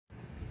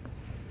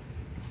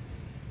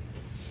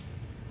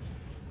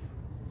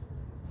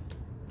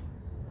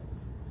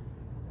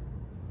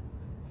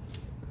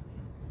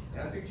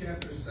Matthew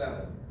chapter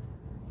 7.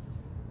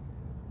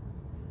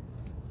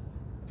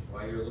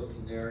 While you're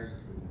looking there,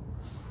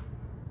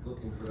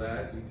 looking for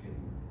that, you can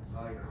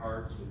bow your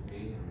hearts with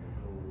me and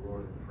go to the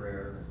Lord in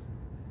prayer.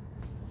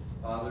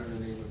 Father, in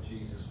the name of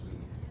Jesus, we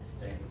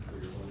thank you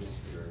for your Holy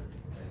Spirit.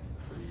 Thank you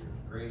for your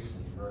grace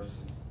and your mercy.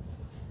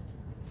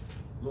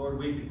 Lord,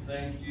 we could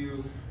thank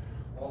you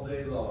all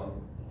day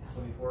long,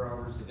 24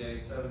 hours a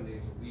day, 7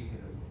 days a week, and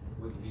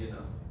it wouldn't be enough.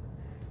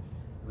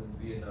 It wouldn't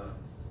be enough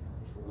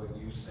for what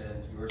you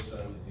sent your Son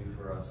to do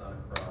for us on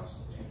a cross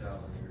 2,000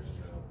 years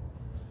ago.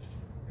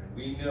 And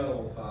we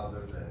know, Father,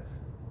 that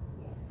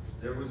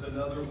if there was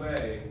another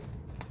way,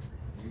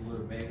 you would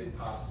have made it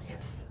possible.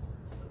 Yes.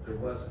 But there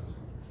wasn't.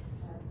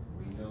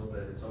 We know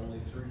that it's only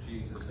through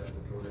Jesus that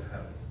we go to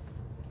heaven.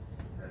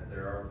 That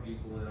there are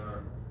people in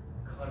our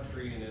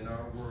country and in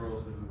our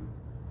world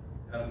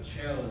who have a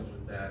challenge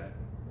with that.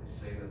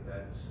 They say that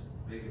that's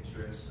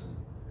bigotous and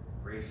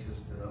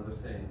racist and other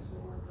things,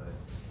 Lord, but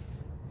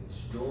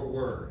it's your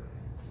word,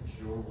 it's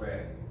your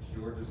way, it's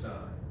your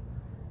design.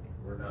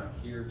 We're not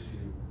here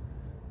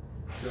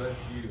to judge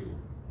you,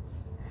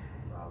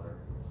 Father.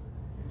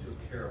 You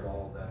took care of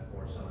all of that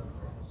for us on the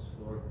cross.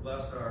 Lord,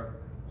 bless our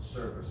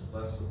service,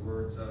 bless the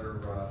words that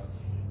are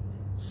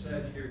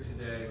said here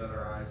today. Let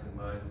our eyes and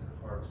minds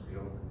and hearts be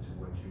open to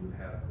what you would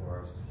have for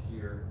us to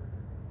hear.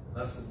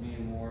 Less of me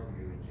and more of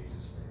you in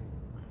Jesus'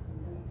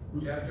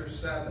 name. Chapter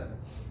 7,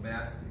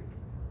 Matthew.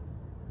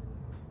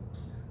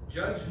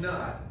 Judge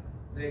not,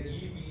 that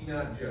ye be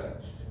not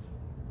judged.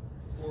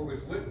 For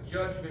with what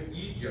judgment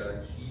ye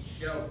judge, ye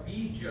shall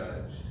be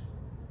judged,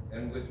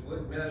 and with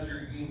what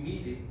measure ye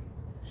mete it,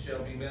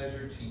 shall be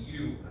measured to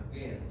you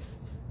again.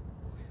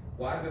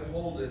 Why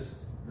beholdest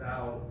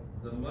thou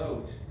the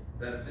mote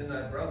that is in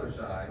thy brother's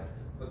eye,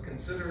 but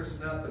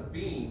considerest not the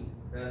beam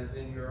that is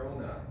in your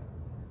own eye?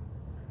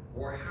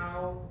 Or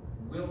how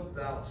wilt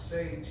thou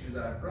say to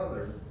thy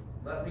brother,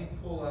 let me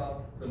pull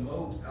out the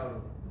mote out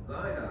of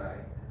thine eye,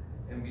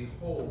 and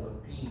behold,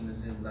 a beam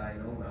is in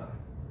thine own eye?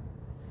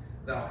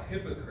 Thou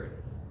hypocrite,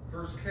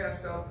 first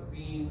cast out the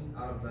beam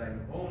out of thine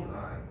own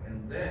eye,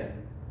 and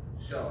then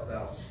shalt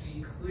thou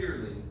see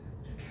clearly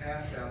to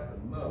cast out the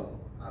mote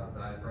out of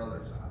thy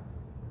brother's eye.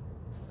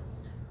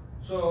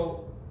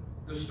 So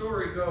the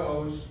story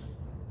goes,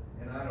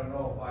 and I don't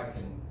know if I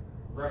can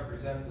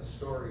represent the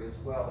story as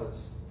well as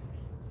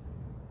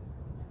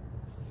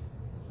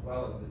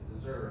it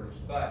deserves,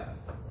 but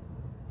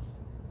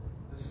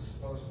this is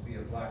supposed to be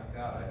a black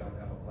dot. I don't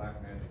have a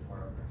black magic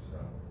marker, so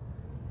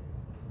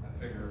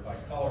I figure if I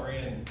color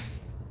in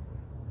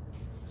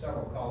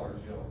several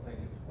colors, you'll think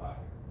it's black.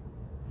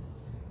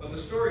 But the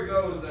story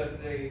goes that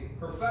a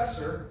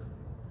professor,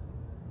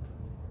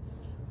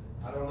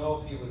 I don't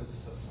know if he was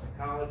a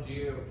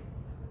psychology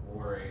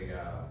or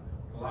a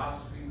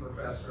philosophy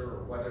professor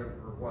or whatever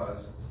it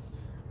was,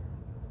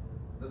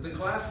 that the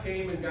class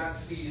came and got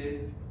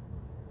seated,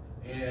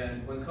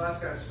 and when class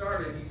got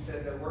started, he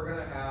said that we're going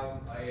to have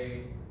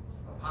a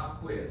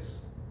pop quiz.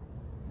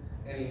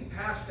 And he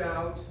passed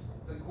out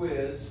the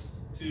quiz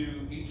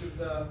to each of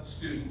the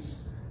students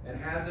and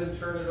had them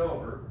turn it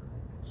over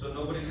so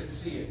nobody could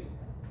see it.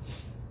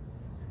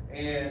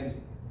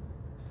 And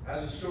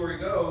as the story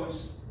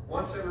goes,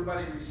 once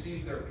everybody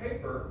received their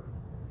paper,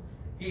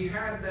 he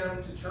had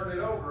them to turn it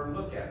over and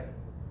look at it.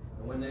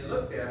 And when they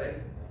looked at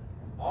it,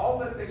 all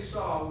that they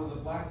saw was a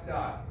black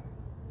dot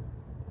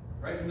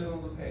right in the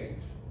middle of the page.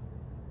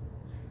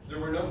 There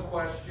were no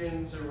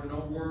questions, there were no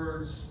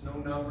words, no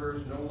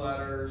numbers, no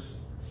letters,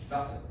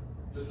 nothing.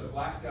 Just a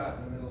black dot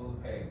in the middle of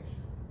the page.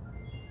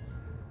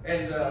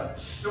 And the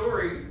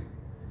story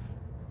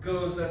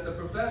goes that the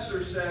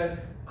professor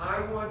said,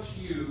 I want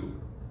you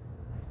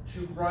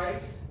to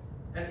write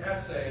an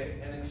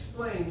essay and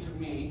explain to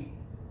me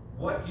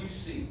what you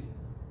see.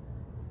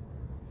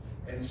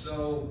 And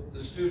so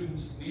the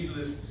students,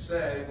 needless to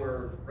say,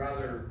 were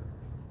rather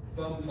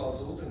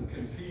bumfuzzled and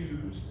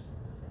confused,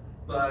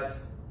 but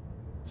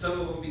some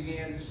of them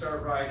began to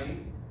start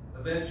writing.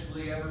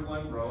 Eventually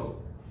everyone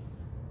wrote.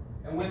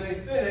 And when they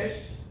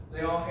finished,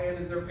 they all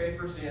handed their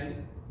papers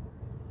in,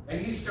 and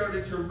he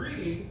started to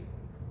read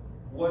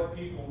what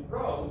people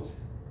wrote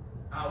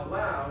out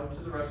loud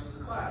to the rest of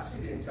the class.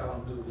 He didn't tell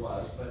them who it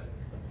was, but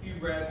he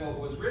read what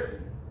was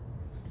written.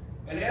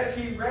 And as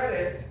he read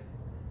it,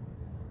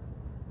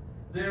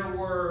 there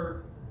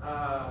were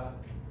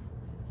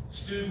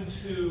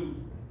students who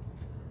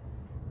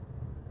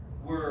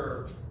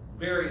were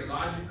very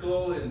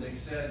logical, and they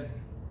said,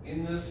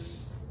 in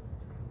this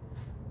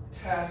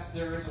test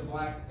there is a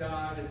black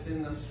dot, it's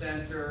in the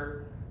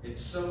center,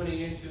 it's so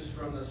many inches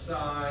from the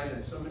side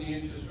and so many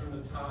inches from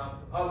the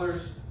top.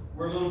 Others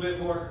were a little bit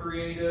more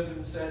creative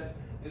and said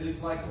it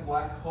is like a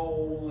black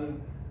hole,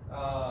 and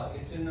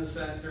it's in the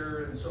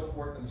center, and so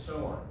forth and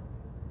so on.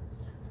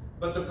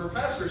 But the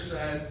professor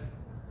said,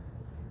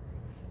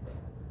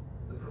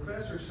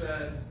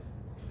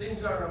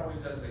 things aren't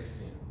always as they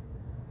seem.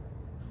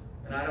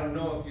 And I don't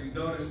know if you've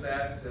noticed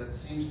that. It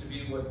seems to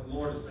be what the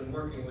Lord has been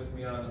working with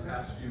me on the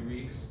past few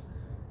weeks.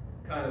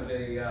 Kind of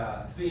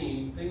a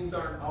theme. Things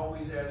aren't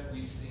always as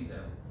we see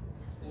them.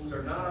 Things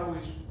are not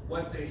always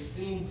what they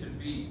seem to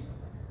be.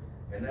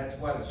 And that's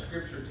why the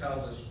scripture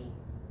tells us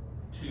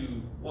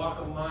to walk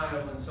a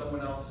mile in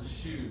someone else's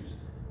shoes.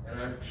 And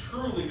I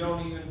truly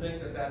don't even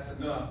think that that's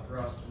enough for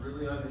us to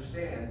really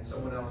understand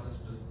someone else's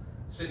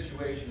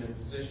situation and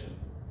position.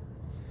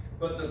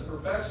 But the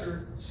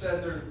professor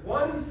said there's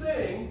one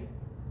thing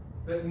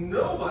that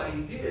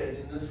nobody did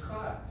in this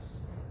class.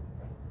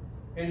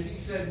 And he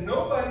said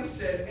nobody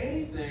said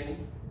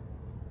anything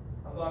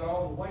about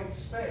all the white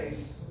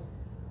space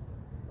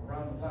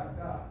around the black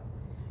dot.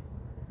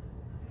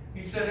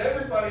 He said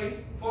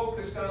everybody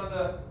focused on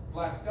the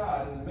black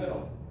dot in the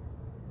middle.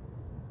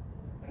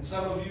 And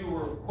some of you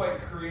were quite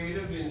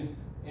creative in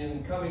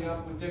coming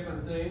up with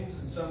different things,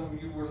 and some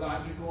of you were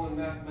logical and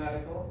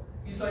mathematical.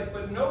 He's like,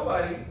 but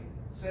nobody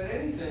said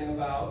anything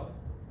about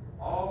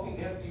all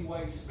the empty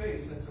white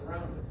space that's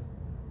around it.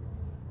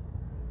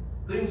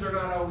 Things are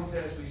not always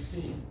as we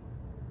seem.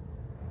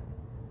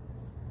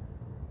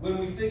 When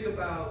we think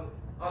about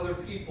other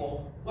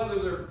people, whether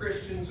they're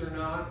Christians or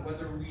not,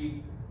 whether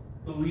we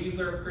believe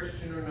they're a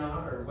Christian or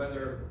not, or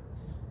whether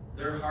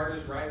their heart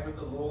is right with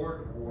the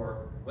Lord,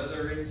 or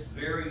whether they're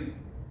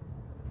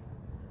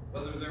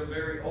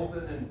very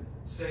open and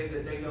say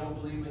that they don't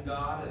believe in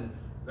God and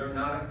they're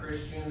not a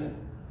Christian,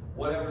 and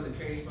whatever the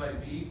case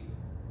might be,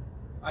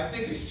 I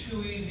think it's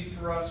too easy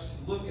for us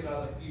to look at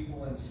other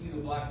people and see the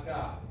black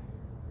dot.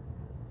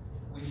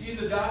 We see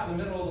the dot in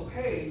the middle of the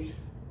page,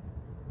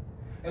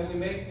 and we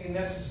make the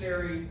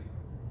necessary,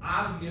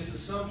 obvious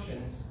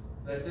assumptions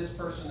that this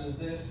person is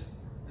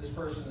this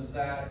person is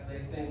that, they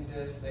think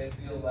this, they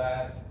feel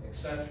that,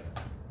 etc.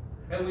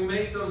 And we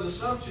make those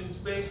assumptions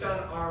based on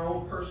our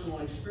own personal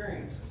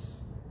experiences.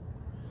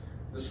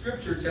 The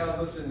scripture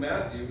tells us in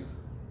Matthew,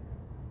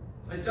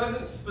 it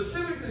doesn't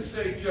specifically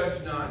say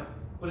judge not,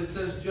 but it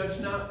says judge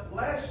not,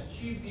 lest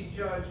ye be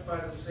judged by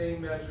the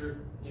same measure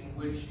in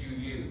which you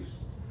use.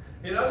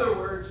 In other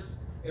words,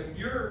 if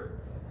you're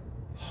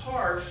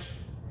harsh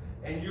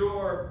and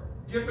you're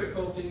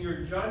difficult in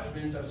your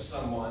judgment of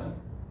someone,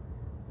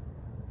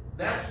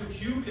 that's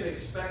what you can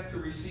expect to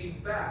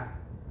receive back,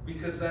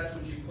 because that's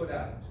what you put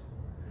out.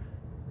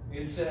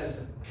 It says,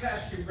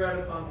 cast your bread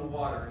upon the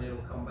water and it'll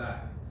come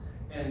back.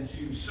 And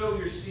to sow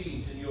your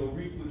seeds and you'll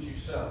reap what you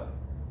sow.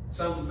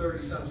 Some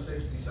 30, some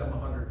 60, some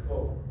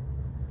 100-fold.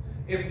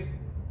 If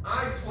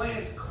I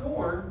plant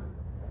corn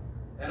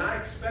and I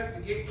expect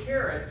to get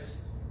carrots,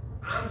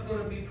 I'm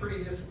going to be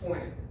pretty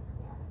disappointed.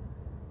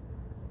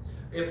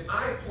 If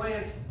I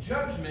plant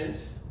judgment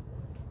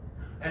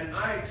and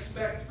I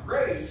expect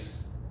grace,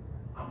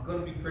 I'm going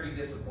to be pretty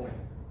disappointed.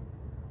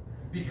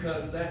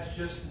 Because that's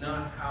just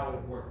not how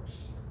it works.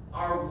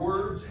 Our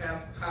words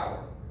have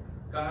power.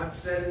 God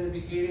said in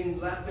the beginning,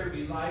 let there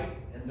be light,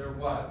 and there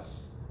was.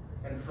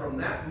 And from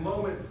that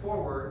moment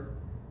forward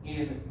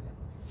in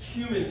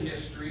human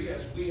history,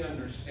 as we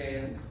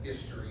understand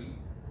history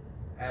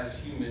as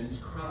humans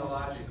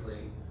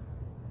chronologically,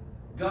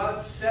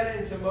 God set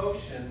into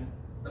motion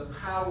the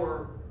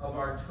power of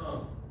our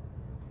tongue.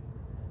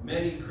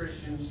 Many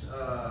Christians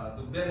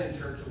who've been in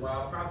church a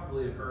while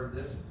probably have heard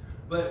this,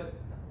 but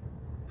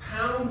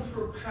pound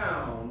for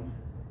pound,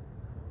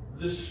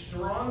 the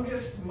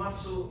strongest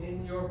muscle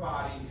in your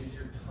body is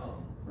your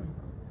tongue.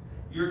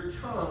 Your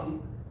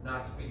tongue,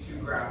 not to be too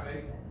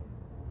graphic,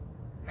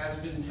 has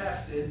been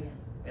tested,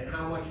 and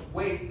how much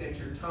weight that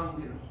your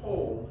tongue can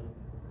hold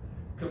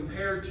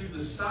compared to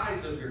the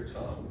size of your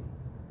tongue,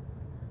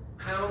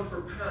 pound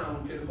for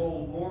pound, can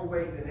hold more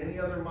weight than any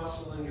other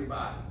muscle in your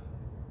body.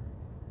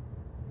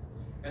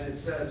 And it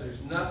says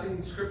there's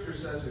nothing, Scripture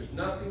says there's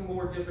nothing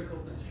more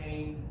difficult to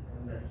tame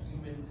than the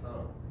human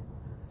tongue,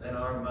 than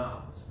our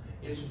mouths.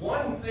 It's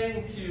one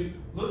thing to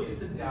look at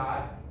the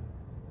dot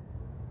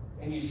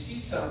and you see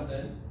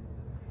something,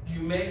 you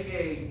make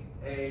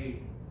a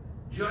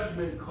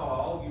judgment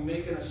call, you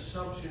make an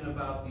assumption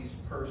about these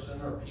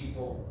person or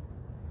people.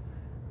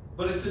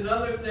 But it's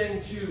another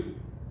thing to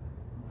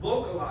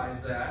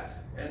vocalize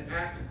that and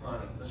act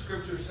upon it. The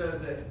scripture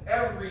says that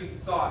every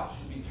thought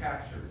should be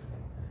captured.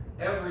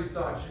 Every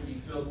thought should be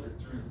filtered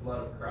through the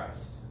blood of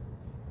Christ.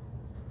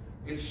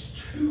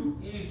 It's too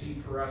easy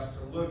for us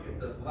to look at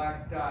the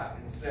black dot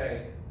and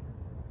say,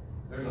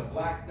 there's a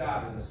black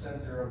dot in the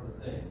center of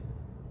the thing.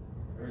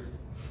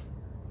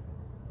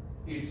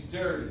 It's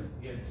dirty,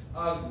 it's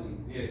ugly,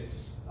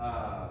 it's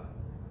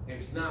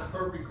not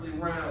perfectly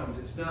round,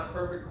 it's not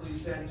perfectly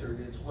centered,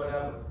 it's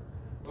whatever.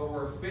 But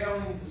we're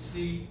failing to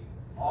see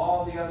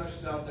all the other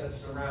stuff that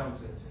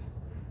surrounds it.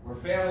 We're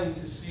failing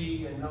to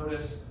see and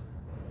notice,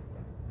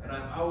 and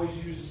I always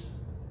use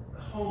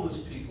homeless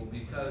people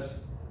because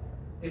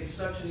it's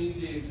such an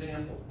easy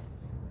example.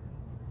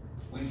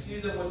 We see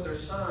them with their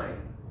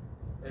sign,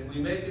 and we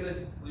make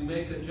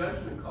a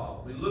judgment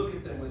call. We look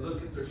at them, we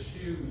look at their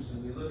shoes,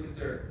 and we look at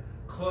their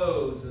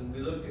clothes, and we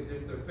look at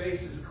if their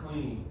face is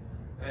clean,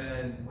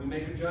 and we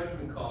make a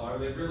judgment call. Are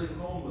they really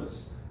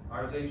homeless?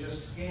 Are they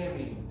just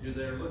scamming? Do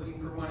they looking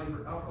for money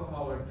for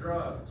alcohol or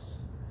drugs?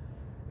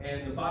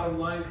 And the bottom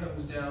line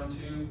comes down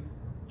to,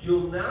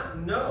 you'll not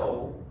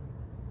know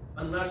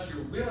unless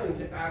you're willing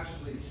to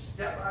actually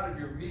step out of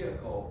your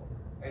vehicle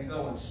and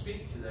go and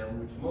speak to them,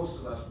 which most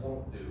of us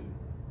won't do.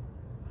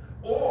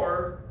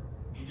 Or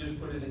you just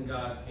put it in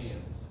God's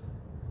hands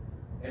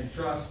and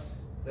trust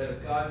that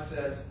if God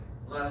says,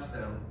 bless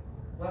them,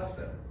 bless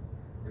them.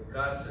 If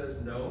God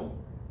says, no,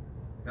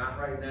 not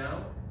right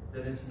now,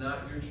 then it's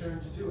not your turn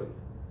to do it.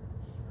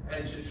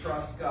 And to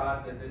trust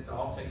God that it's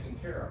all taken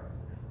care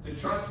of. To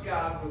trust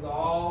God with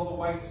all the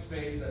white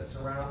space that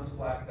surrounds the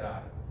black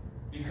dot.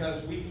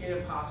 Because we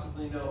can't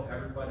possibly know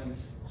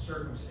everybody's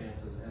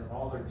circumstances and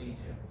all their details.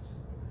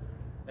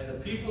 And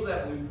the people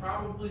that we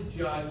probably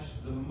judge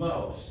the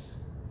most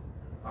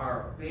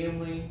are our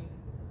family,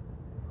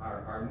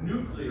 our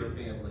nuclear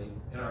family,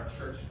 and our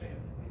church family.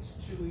 It's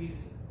too easy.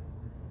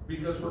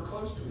 Because we're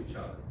close to each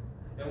other.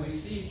 And we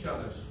see each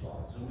other's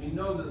flaws. And we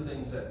know the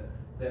things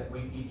that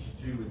we each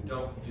do and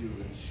don't do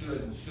and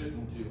should and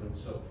shouldn't do and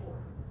so forth.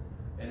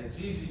 And it's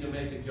easy to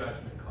make a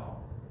judgment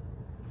call.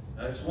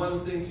 Now, it's one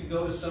thing to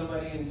go to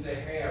somebody and say,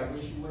 hey, I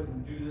wish you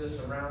wouldn't do this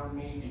around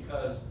me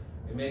because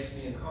it makes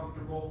me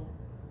uncomfortable.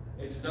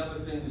 It's another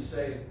thing to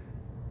say,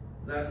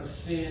 that's a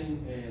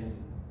sin and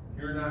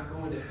you're not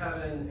going to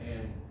heaven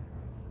and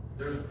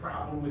there's a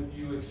problem with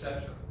you,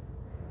 etc.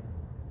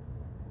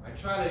 I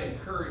try to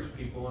encourage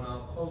people, and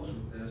I'll close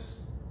with this.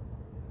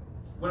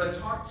 When I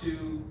talk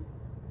to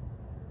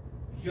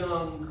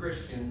young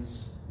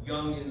Christians,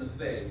 young in the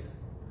faith,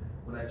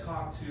 when I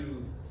talk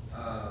to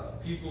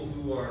people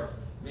who are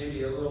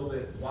maybe a little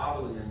bit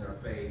wobbly in their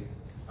faith,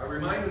 I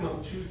remind them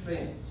of two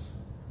things.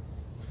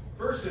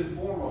 First and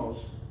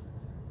foremost,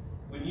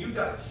 when you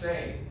got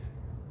saved,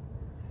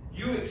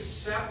 you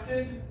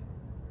accepted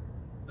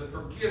the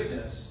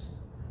forgiveness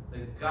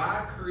that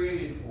God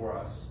created for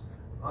us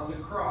on the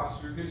cross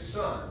through His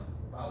Son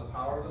by the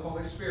power of the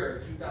Holy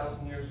Spirit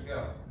 2,000 years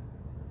ago.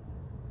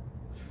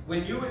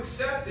 When you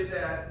accepted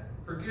that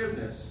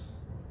forgiveness,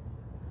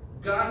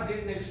 God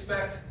didn't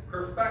expect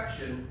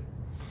perfection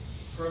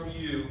from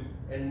you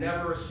and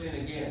never sin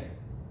again.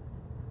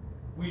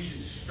 We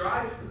should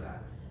strive for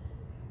that.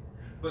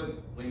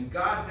 But when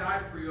God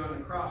died for you on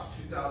the cross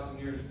 2,000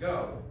 years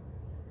ago,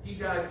 He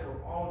died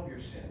for all of your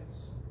sins.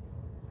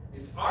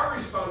 It's our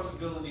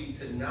responsibility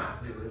to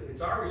not do it.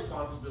 It's our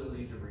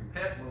responsibility to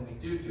repent when we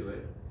do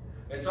it.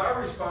 It's our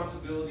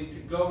responsibility to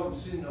go and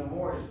sin no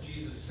more, as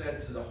Jesus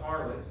said to the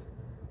harlot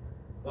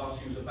while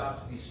she was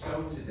about to be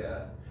stoned to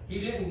death.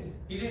 He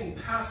didn't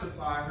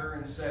pacify her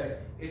and say,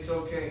 it's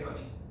okay,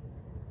 honey,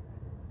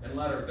 and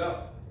let her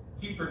go.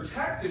 He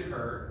protected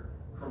her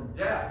from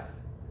death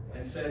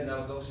and said,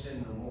 now go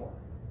sin no more.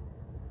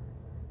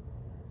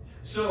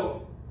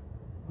 So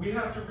we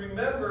have to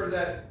remember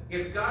that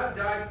if God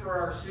died for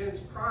our sins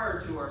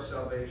prior to our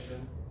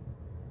salvation,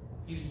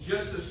 He's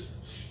just as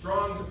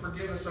strong to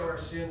forgive us of our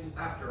sins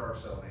after our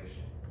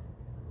salvation.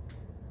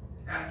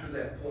 After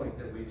that point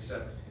that we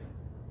accepted Him.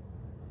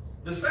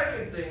 The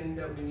second thing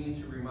that we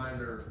need to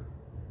remind our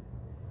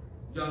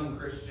young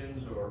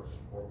Christians or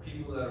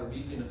people that are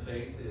weak in the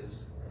faith is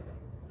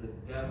the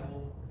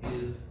devil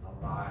is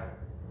a liar.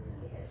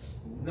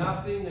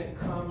 Nothing that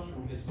comes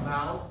from his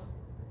mouth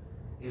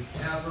is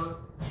ever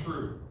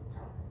true.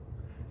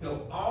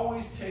 He'll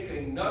always take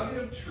a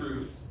nugget of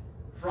truth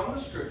from the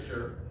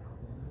Scripture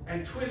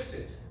and twist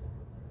it.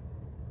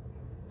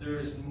 There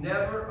is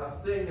never a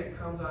thing that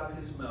comes out of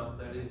his mouth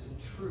that is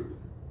the truth.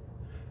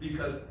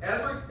 Because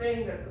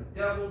everything that the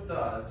devil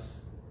does,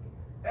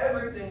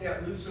 everything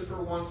that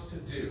Lucifer wants to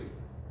do,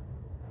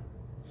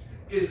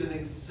 is an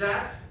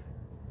exact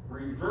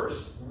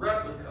reverse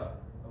replica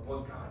of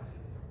what God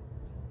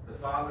did. The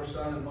Father,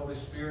 Son, and Holy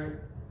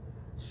Spirit,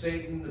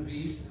 Satan, the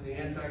beast, and the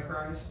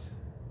Antichrist.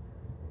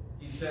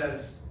 He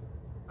says,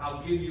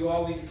 I'll give you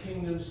all these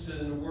kingdoms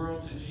in the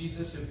world to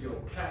Jesus if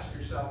you'll cast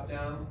yourself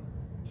down.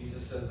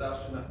 Jesus says, thou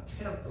shalt not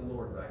tempt the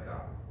Lord thy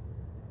God.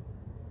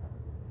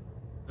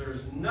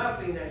 There's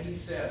nothing that he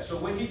says. So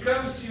when he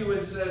comes to you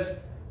and says,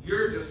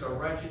 you're just a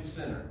wretched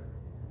sinner.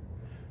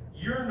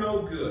 You're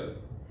no good.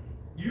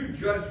 You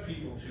judge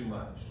people too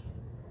much.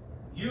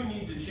 You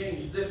need to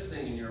change this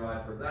thing in your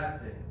life or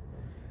that thing.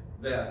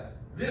 That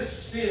this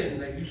sin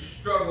that you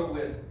struggle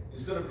with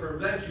is going to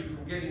prevent you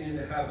from getting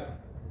into heaven.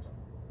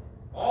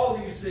 All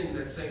these things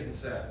that Satan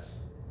says,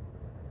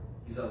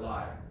 he's a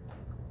liar.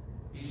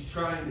 He's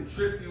trying to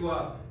trip you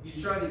up.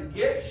 He's trying to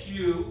get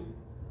you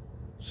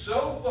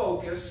so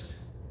focused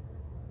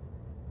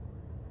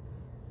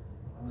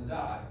on the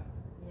God.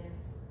 Yes.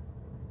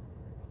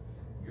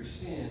 Your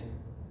sin,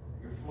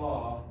 your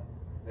flaw,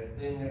 that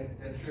thing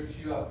that trips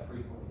you up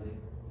frequently,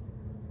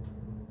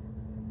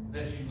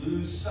 that you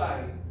lose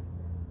sight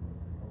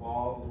of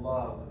all the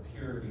love, the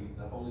purity,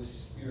 the Holy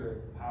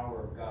Spirit, the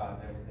power of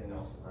God, and everything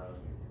else around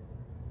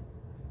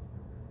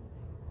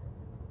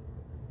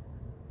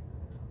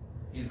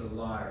you. He's a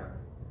liar.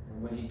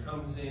 And when he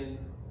comes in,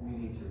 we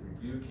need to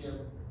rebuke him.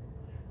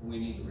 We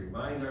need to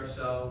remind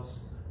ourselves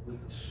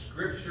with the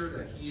Scripture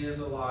that he is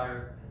a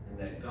liar and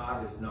that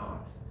God is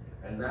not.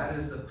 And that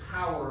is the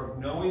power of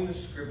knowing the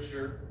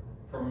Scripture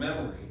from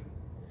memory.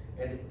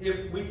 And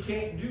if we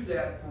can't do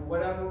that for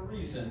whatever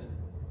reason,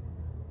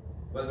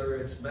 whether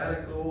it's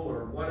medical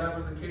or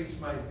whatever the case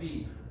might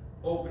be,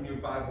 open your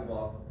Bible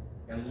up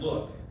and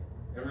look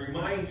and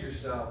remind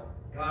yourself,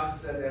 God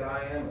said that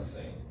I am a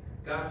saint.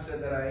 God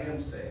said that I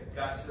am saved.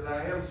 God said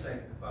I am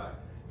sanctified.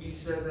 He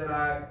said that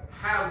I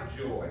have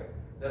joy,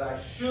 that I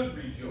should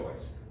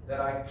rejoice, that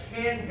I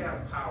can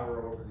have power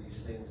over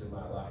these things in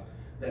my life,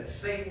 that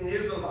Satan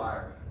is a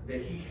liar,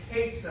 that he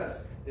hates us,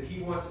 that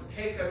he wants to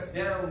take us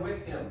down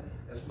with him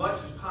as much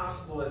as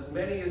possible, as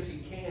many as he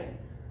can.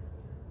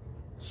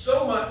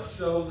 So much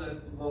so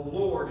that the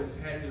Lord has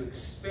had to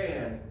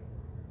expand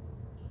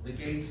the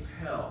gates of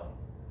hell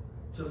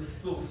to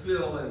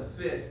fulfill and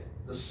fit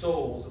the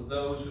souls of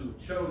those who've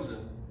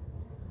chosen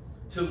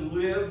to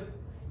live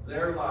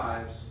their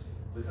lives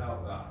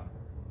without God.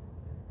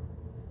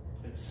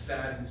 It's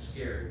sad and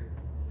scary.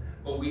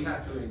 But we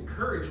have to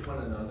encourage one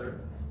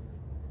another.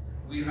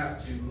 We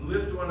have to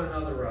lift one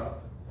another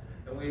up.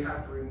 And we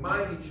have to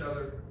remind each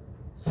other,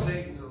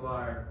 Satan's a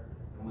liar.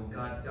 And when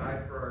God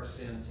died for our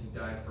sins, he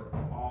died for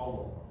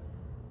all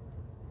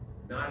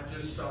of them. Not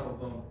just some of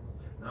them.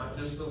 Not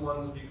just the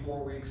ones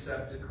before we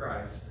accepted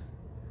Christ.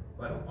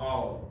 But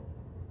all of them.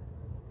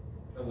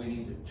 And we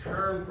need to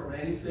turn from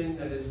anything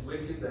that is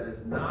wicked, that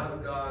is not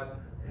of God,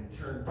 and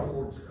turn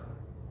towards God.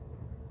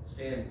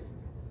 Stand with me.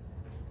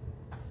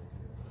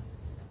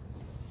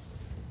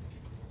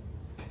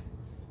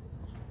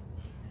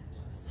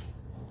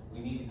 We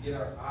need to get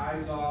our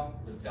eyes off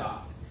the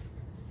dot.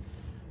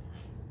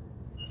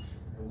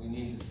 And we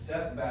need to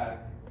step back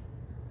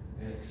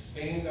and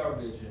expand our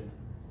vision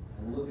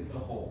and look at the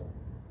whole.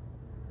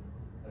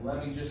 And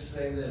let me just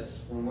say this.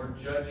 When we're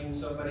judging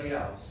somebody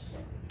else,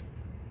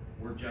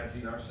 we're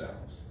judging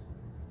ourselves.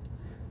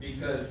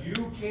 Because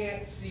you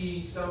can't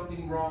see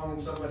something wrong in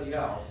somebody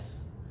else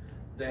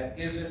that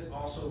isn't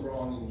also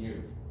wrong in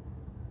you.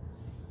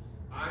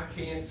 I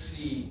can't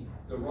see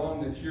the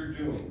wrong that you're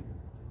doing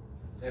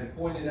and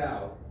point it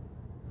out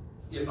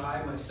if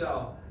I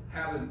myself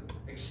haven't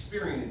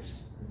experienced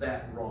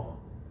that wrong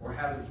or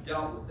haven't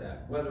dealt with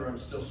that, whether I'm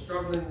still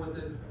struggling with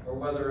it or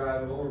whether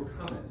I've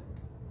overcome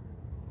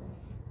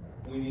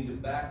it. We need to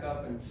back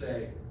up and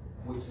say,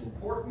 what's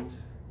important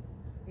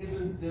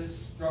isn't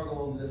this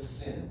struggle and this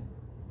sin.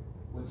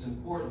 What's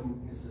important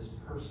is this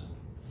person.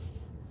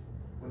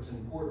 What's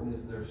important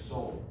is their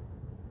soul.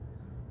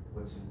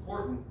 What's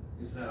important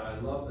is that I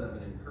love them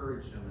and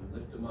encourage them and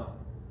lift them up.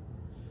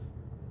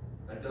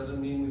 That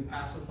doesn't mean we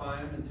pacify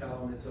them and tell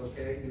them it's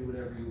okay, do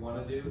whatever you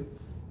want to do.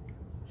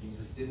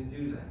 Jesus didn't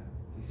do that.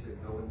 He said,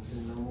 go and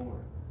sin no more.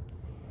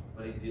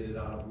 But he did it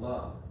out of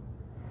love.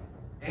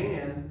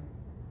 And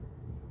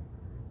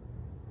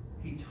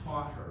he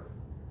taught her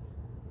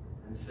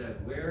and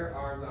said, where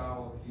are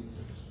thou accusers?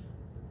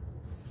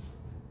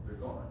 They're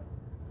gone.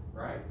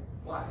 Right?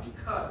 Why?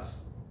 Because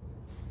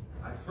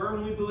I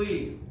firmly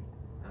believe,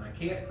 and I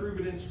can't prove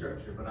it in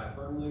Scripture, but I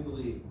firmly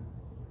believe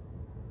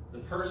the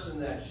person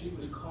that she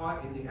was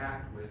caught in the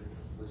act with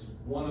was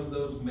one of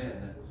those men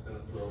that was going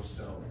to throw a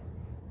stone.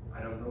 I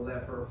don't know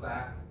that for a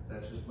fact.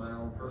 That's just my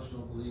own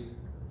personal belief.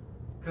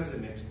 Because it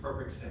makes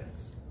perfect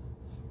sense.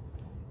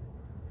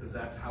 Because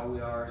that's how we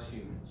are as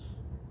humans.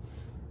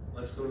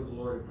 Let's go to the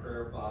Lord in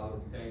prayer. Father,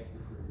 we thank you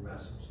for your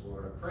message,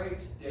 Lord. I pray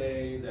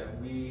today that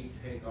we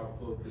take our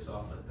focus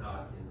off the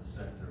dot in the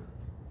center.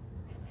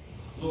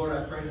 Lord,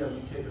 I pray that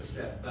we take a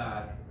step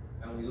back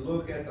and we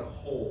look at the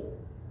whole.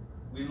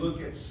 We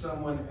look at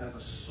someone as a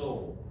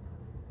soul,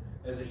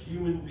 as a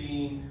human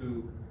being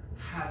who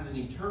has an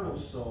eternal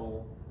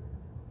soul,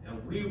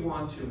 and we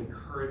want to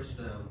encourage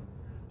them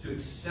to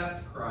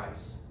accept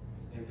Christ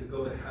and to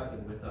go to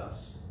heaven with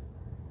us.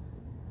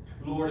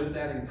 Lord, if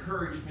that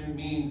encouragement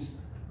means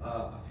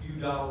a few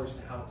dollars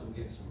to help them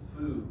get some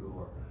food,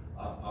 or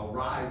a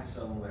ride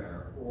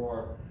somewhere,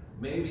 or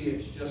maybe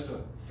it's just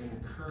an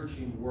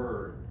encouraging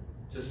word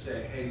to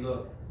say, hey,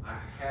 look, I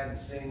had the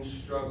same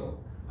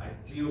struggle. I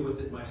deal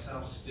with it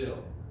myself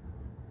still.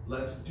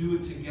 Let's do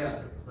it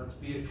together. Let's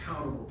be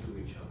accountable to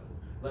each other.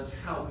 Let's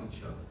help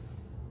each other.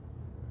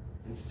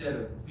 Instead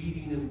of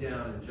beating them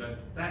down and judging.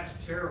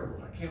 That's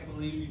terrible. I can't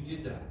believe you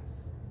did that.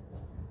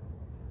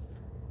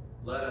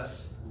 Let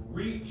us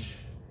reach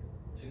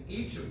to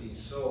each of these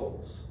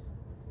souls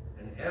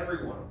and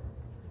every one of them.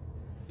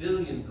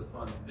 Billions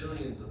upon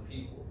billions of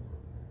people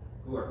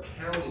who are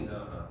counting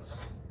on us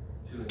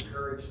to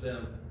encourage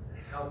them and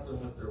help them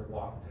with their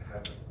walk to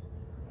heaven.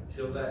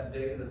 Until that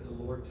day that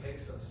the Lord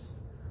takes us.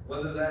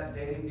 Whether that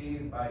day be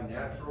by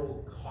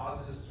natural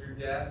causes through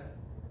death,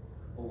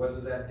 or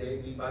whether that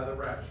day be by the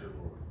rapture,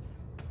 Lord.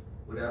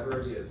 Whatever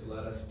it is,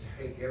 let us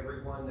take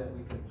everyone that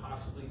we can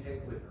possibly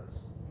take with us.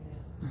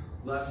 Yes.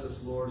 Bless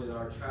us, Lord, in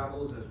our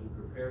travels as we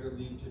prepare to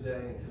leave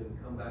today until we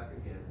come back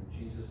again. In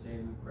Jesus'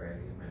 name we pray.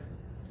 Amen.